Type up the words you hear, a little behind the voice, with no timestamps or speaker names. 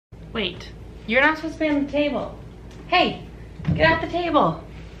Wait, you're not supposed to be on the table. Hey, get off the table.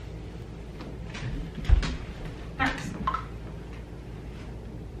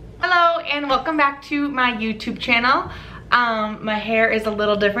 Hello and welcome back to my YouTube channel. My hair is a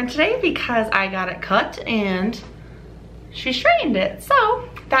little different today because I got it cut and she straightened it. So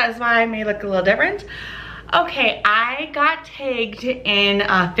that is why I may look a little different. Okay, I got tagged in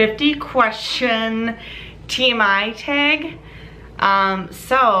a 50 question TMI tag.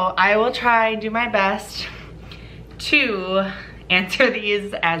 So I will try and do my best to answer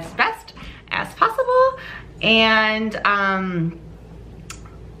these as best as possible. And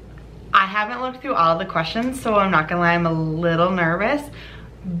I haven't looked through all the questions, so I'm not gonna lie, I'm a little nervous,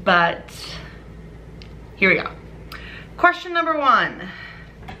 but here we go. Question number 1.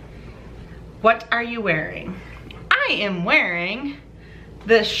 What are you wearing? I am wearing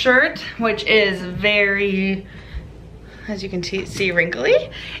this shirt, which is very, as you can see,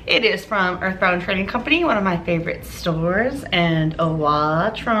 wrinkly. It is from Earthbound Trading Company, one of my favorite stores, and a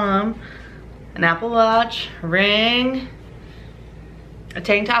watch from an Apple Watch, a ring, a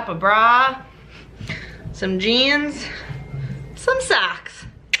tank top, a bra, some jeans, some socks.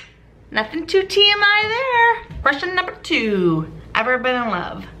 Nothing too TMI there. Question number 2. Ever been in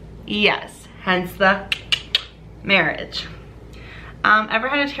love? Yes, hence the marriage. Ever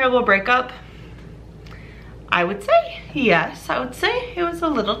had a terrible breakup? I would say yes. I would say it was a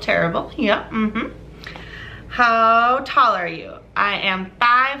little terrible. Yeah. How tall are you? I am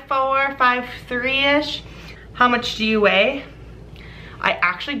 5'4", 5'3"-ish. How much do you weigh? I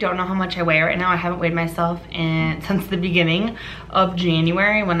actually don't know how much I weigh right now. I haven't weighed myself since the beginning of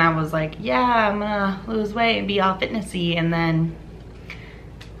January, when I was like, yeah, I'm gonna lose weight and be all fitnessy, and then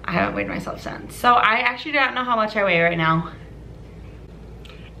I haven't weighed myself since. So I actually don't know how much I weigh right now.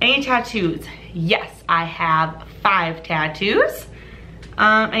 Any tattoos? Yes, I have 5 tattoos.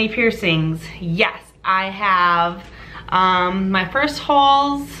 Any piercings? Yes, I have my first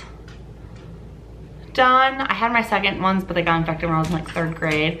holes done. I had my second ones, but they got infected when I was in like 3rd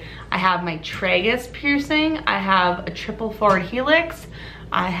grade. I have my tragus piercing. I have a triple forward helix.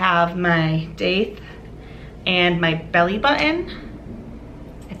 I have my daith and my belly button.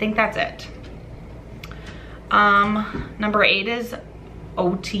 I think that's it. Number 8 is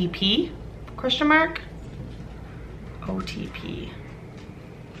OTP, question mark? OTP.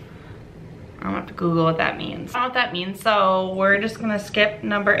 I don't have to Google what that means. I don't know what that means, so we're just gonna skip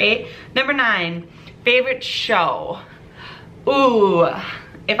number 8. Number 9, favorite show. Ooh,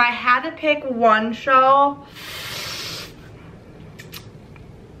 if I had to pick one show,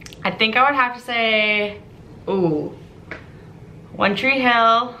 I think I would have to say, ooh, One Tree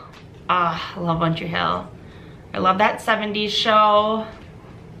Hill. Ah, I love One Tree Hill. I love that 70s show.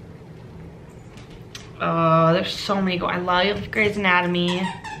 Oh, there's so many. I love Grey's Anatomy.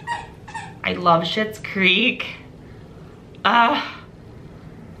 I love Schitt's Creek.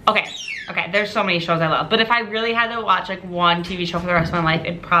 Okay, there's so many shows I love. But if I really had to watch like one TV show for the rest of my life,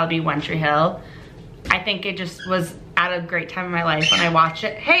 it'd probably be One Tree Hill. I think it just was at a great time in my life when I watched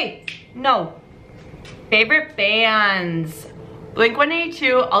it. Hey, no. Favorite bands.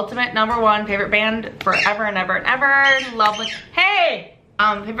 Blink-182, ultimate #1 favorite band forever and ever and ever. Love it. Hey!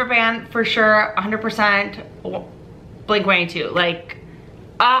 Favorite band for sure, 100% Blink-182. Like,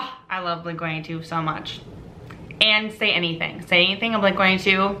 I love Blink-182 so much. And Say Anything. Say Anything on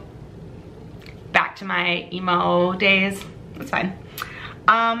Blink-182. Back to my emo days. That's fine.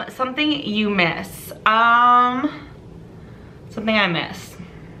 Something you miss. Something I miss.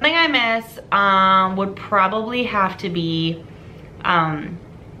 Something I miss would probably have to be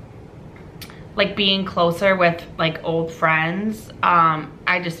like being closer with like old friends.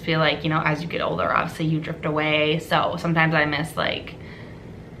 I just feel like, you know, as you get older, obviously you drift away. So sometimes I miss like,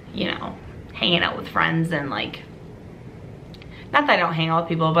 you know, hanging out with friends and like, not that I don't hang out with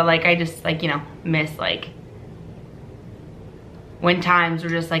people, but like I just like, you know, miss like when times were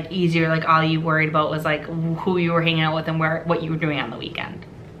just like easier, like all you worried about was like who you were hanging out with and what you were doing on the weekend.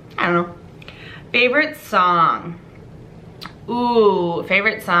 I don't know. Favorite song. Ooh,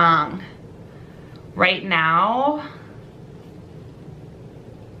 favorite song. Right now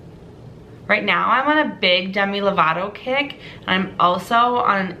I'm on a big Demi Lovato kick. I'm also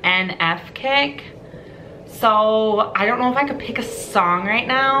on an NF kick. So I don't know if I could pick a song right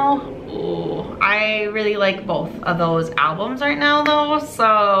now. Ooh, I really like both of those albums right now though,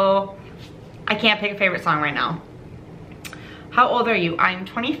 so I can't pick a favorite song right now. How old are you? I'm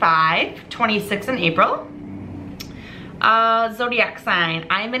 25, 26 in April. Zodiac sign,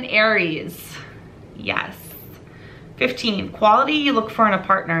 I'm an Aries. Yes. 15, quality you look for in a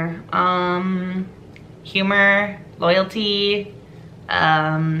partner. Humor, loyalty,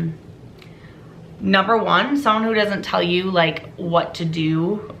 Number one, someone who doesn't tell you like what to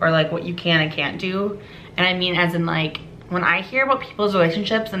do or like what you can and can't do. And I mean as in like, when I hear about people's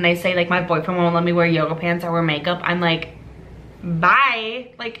relationships and they say like my boyfriend won't let me wear yoga pants or wear makeup, I'm like,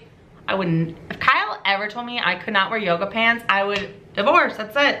 bye. Like I wouldn't, if Kyle ever told me I could not wear yoga pants, I would divorce,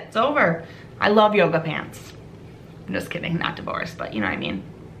 that's it, it's over. I love yoga pants. I'm just kidding, not divorce, but you know what I mean.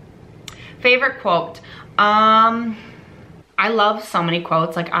 Favorite quote, I love so many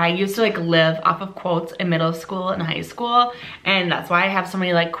quotes. Like I used to like live off of quotes in middle school and high school. And that's why I have so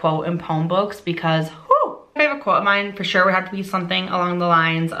many like quote and poem books because whew, favorite quote of mine for sure would have to be something along the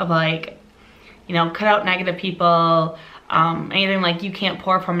lines of like, you know, cut out negative people, anything like you can't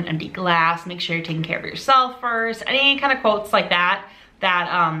pour from an empty glass, make sure you're taking care of yourself first. Any kind of quotes like that,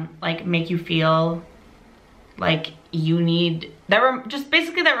 like make you feel like you need, just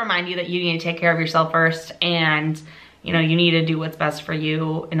basically that remind you that you need to take care of yourself first and you know, you need to do what's best for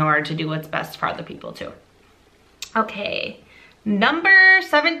you in order to do what's best for other people too. Okay, number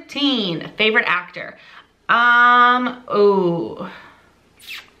 17, favorite actor. Ooh,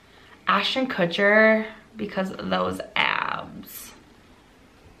 Ashton Kutcher, because of those abs.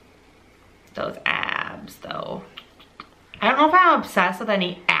 Those abs though. I don't know if I'm obsessed with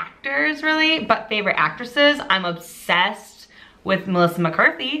any actors really, but favorite actresses, I'm obsessed with Melissa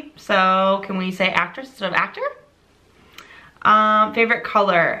McCarthy. So can we say actress instead of actor? Favorite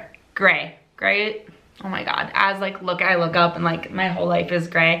color, gray. Gray, oh my god, as like I look up and like my whole life is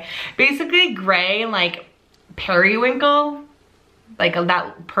gray. Basically gray and like periwinkle, like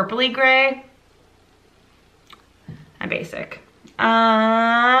that purpley gray. I'm basic.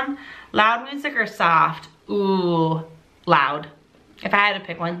 Loud music or soft? Ooh, loud. If I had to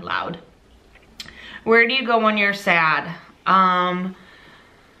pick one, loud. Where do you go when you're sad?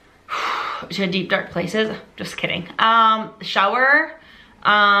 To deep dark places, just kidding. Shower,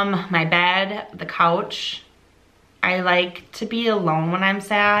 my bed, the couch. I like to be alone when I'm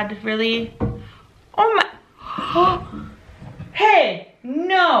sad, really. Oh my, hey,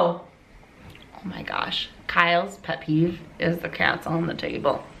 no. Oh my gosh, Kyle's pet peeve is the cats on the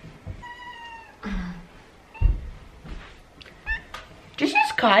table. This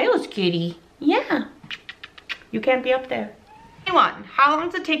is Kyle's kitty, yeah. You can't be up there. 21, how long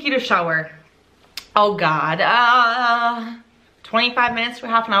does it take you to shower? Oh God, 25 minutes to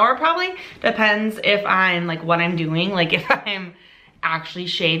half an hour probably. Depends if I'm like what I'm doing. Like if I'm actually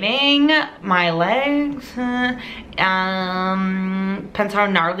shaving my legs, depends how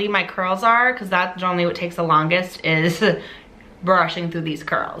gnarly my curls are, because that's generally what takes the longest is brushing through these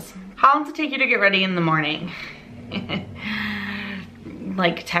curls. How long does it take you to get ready in the morning?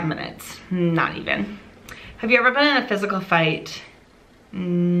 Like 10 minutes, not even. Have you ever been in a physical fight?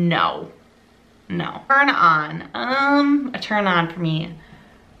 No. No. Turn on. A turn on for me.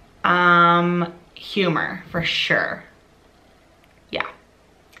 Humor, for sure. Yeah.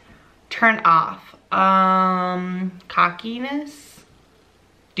 Turn off. Cockiness.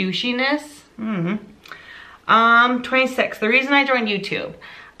 Douchiness. 26. The reason I joined YouTube.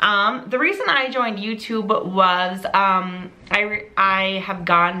 The reason I joined YouTube was I have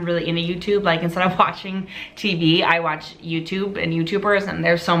gone really into YouTube. Like instead of watching TV, I watch YouTube and YouTubers, and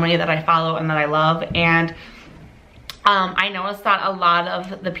there's so many that I follow and that I love. And I noticed that a lot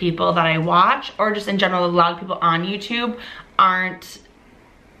of the people that I watch, or just in general, a lot of people on YouTube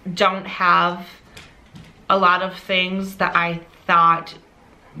don't have a lot of things that I thought,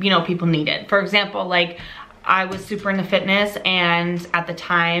 you know, people needed. For example, like I was super into fitness, and at the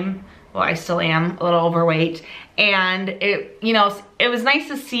time, well, I still am a little overweight, and it, you know, it was nice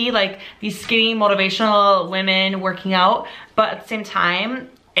to see like these skinny motivational women working out, but at the same time,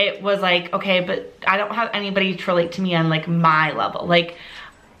 it was like, okay, but I don't have anybody to relate to me on like my level. Like,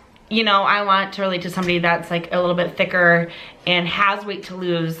 you know, I want to relate to somebody that's like a little bit thicker and has weight to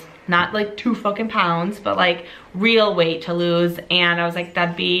lose, not like 2 fucking pounds, but like real weight to lose. And I was like,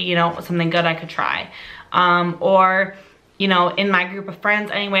 that'd be, you know, something good I could try. Or, you know, in my group of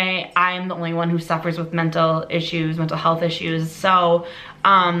friends anyway, I'm the only one who suffers with mental health issues. So,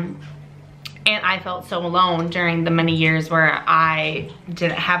 and I felt so alone during the many years where I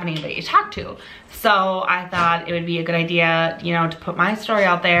didn't have anybody to talk to. So I thought it would be a good idea, you know, to put my story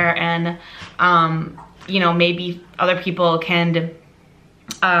out there, and, you know, maybe other people can,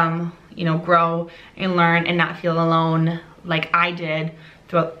 you know, grow and learn and not feel alone like I did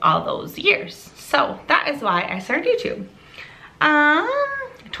throughout all those years. So that is why I started YouTube.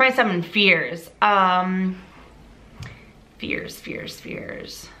 27, fears.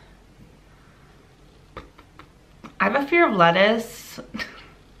 Fears. I have a fear of lettuce.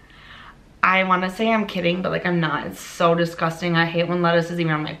 I want to say I'm kidding, but like I'm not. It's so disgusting. I hate when lettuce is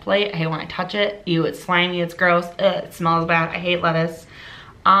even on my plate. I hate when I touch it. Ew, it's slimy, it's gross. Ugh, it smells bad. I hate lettuce.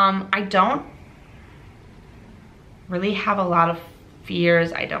 I don't really have a lot of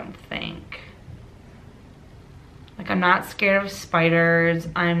fears, I don't think. Like I'm not scared of spiders.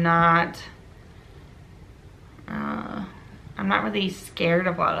 I'm not really scared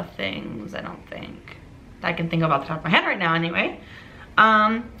of a lot of things, I don't think. That I can think of off the top of my head right now anyway.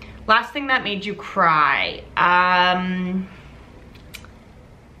 Last thing that made you cry.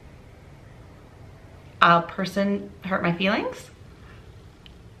 A person hurt my feelings?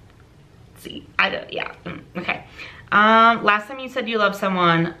 Let's see, okay. Last time you said you love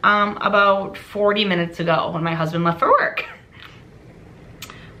someone, about 40 minutes ago when my husband left for work.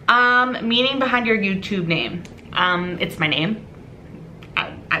 Meaning behind your YouTube name. It's my name.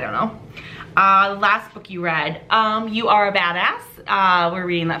 I don't know. Last book you read, You Are a Badass. We're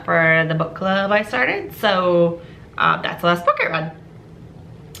reading that for the book club I started, so that's the last book I read.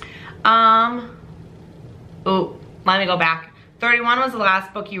 Oh, let me go back. 31 was the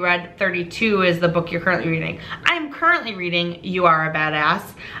last book you read. 32 is the book you're currently reading. I'm currently reading You Are a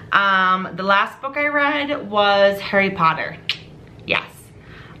Badass. The last book I read was Harry Potter. Yes.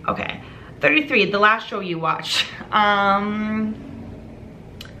 Okay. 33, the last show you watched.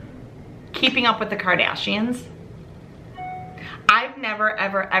 Keeping Up with the Kardashians. I've never,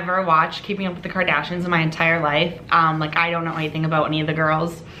 ever watched Keeping Up with the Kardashians in my entire life. Like I don't know anything about any of the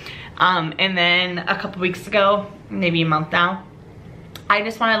girls. And then a couple weeks ago, maybe a month now, I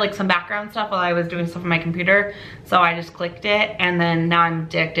just wanted like some background stuff while I was doing stuff on my computer. So I just clicked it and then now I'm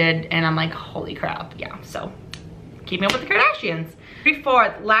addicted and I'm like, holy crap. Yeah, so Keeping Up with the Kardashians.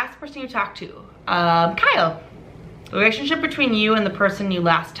 34, last person you talked to, Kyle. The relationship between you and the person you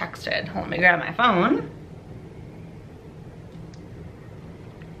last texted. Hold on, let me grab my phone.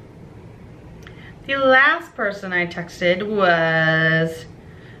 The last person I texted was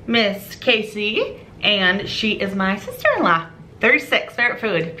Miss Casey, and she is my sister-in-law. 36, favorite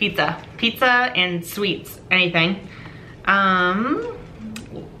food, pizza. Pizza and sweets, anything.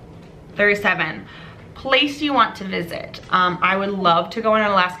 37, place you want to visit. I would love to go on an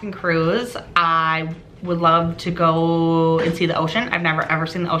Alaskan cruise. I would love to go and see the ocean. I've never ever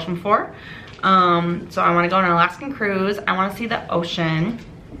seen the ocean before. So I wanna go on an Alaskan cruise. I wanna see the ocean.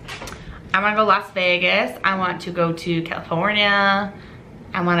 I wanna go to Las Vegas. I want to go to California.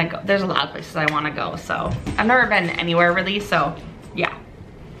 I wanna go, there's a lot of places I wanna go, so. I've never been anywhere really, so yeah.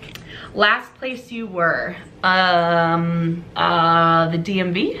 Last place you were, the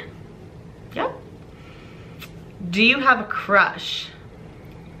DMV? Yep. Do you have a crush?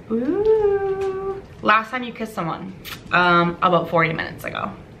 Ooh. Last time you kissed someone, about 40 minutes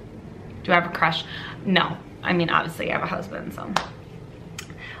ago. Do I have a crush? No, I mean, obviously I have a husband, so.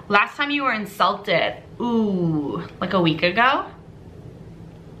 Last time you were insulted, ooh, like a week ago?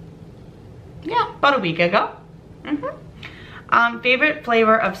 Yeah, about a week ago. Favorite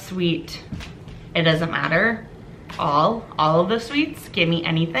flavor of sweet? It doesn't matter. All of the sweets, give me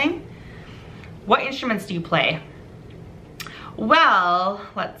anything. What instruments do you play? Well,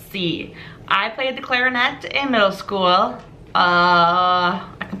 let's see. I played the clarinet in middle school. I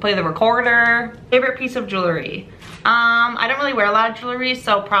can play the recorder. Favorite piece of jewelry? I don't really wear a lot of jewelry,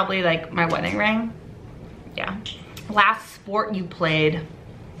 so probably like my wedding ring. Yeah. Last sport you played?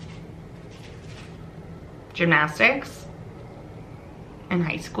 Gymnastics in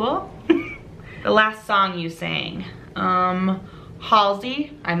high school. The last song you sang?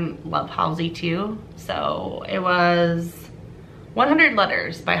 Halsey. I love Halsey too. So it was 100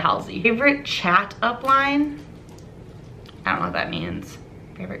 Letters by Halsey. Favorite chat up line? I don't know what that means.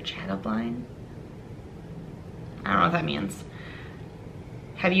 Favorite chat up line? I don't know what that means.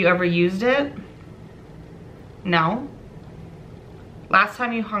 Have you ever used it? No. Last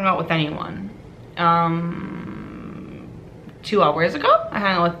time you hung out with anyone? 2 hours ago, I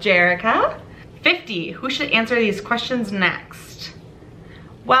hung out with Jerica. 50, who should answer these questions next?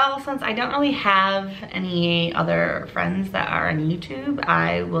 Well, since I don't really have any other friends that are on YouTube,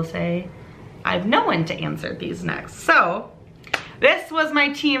 I will say I have no one to answer these next. So, this was my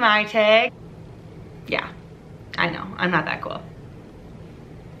TMI tag. Yeah, I know, I'm not that cool.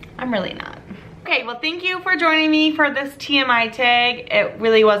 I'm really not. Okay, well thank you for joining me for this TMI tag. It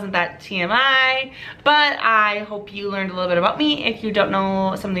really wasn't that TMI, but I hope you learned a little bit about me if you don't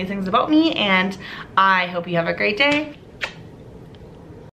know some of these things about me, and I hope you have a great day.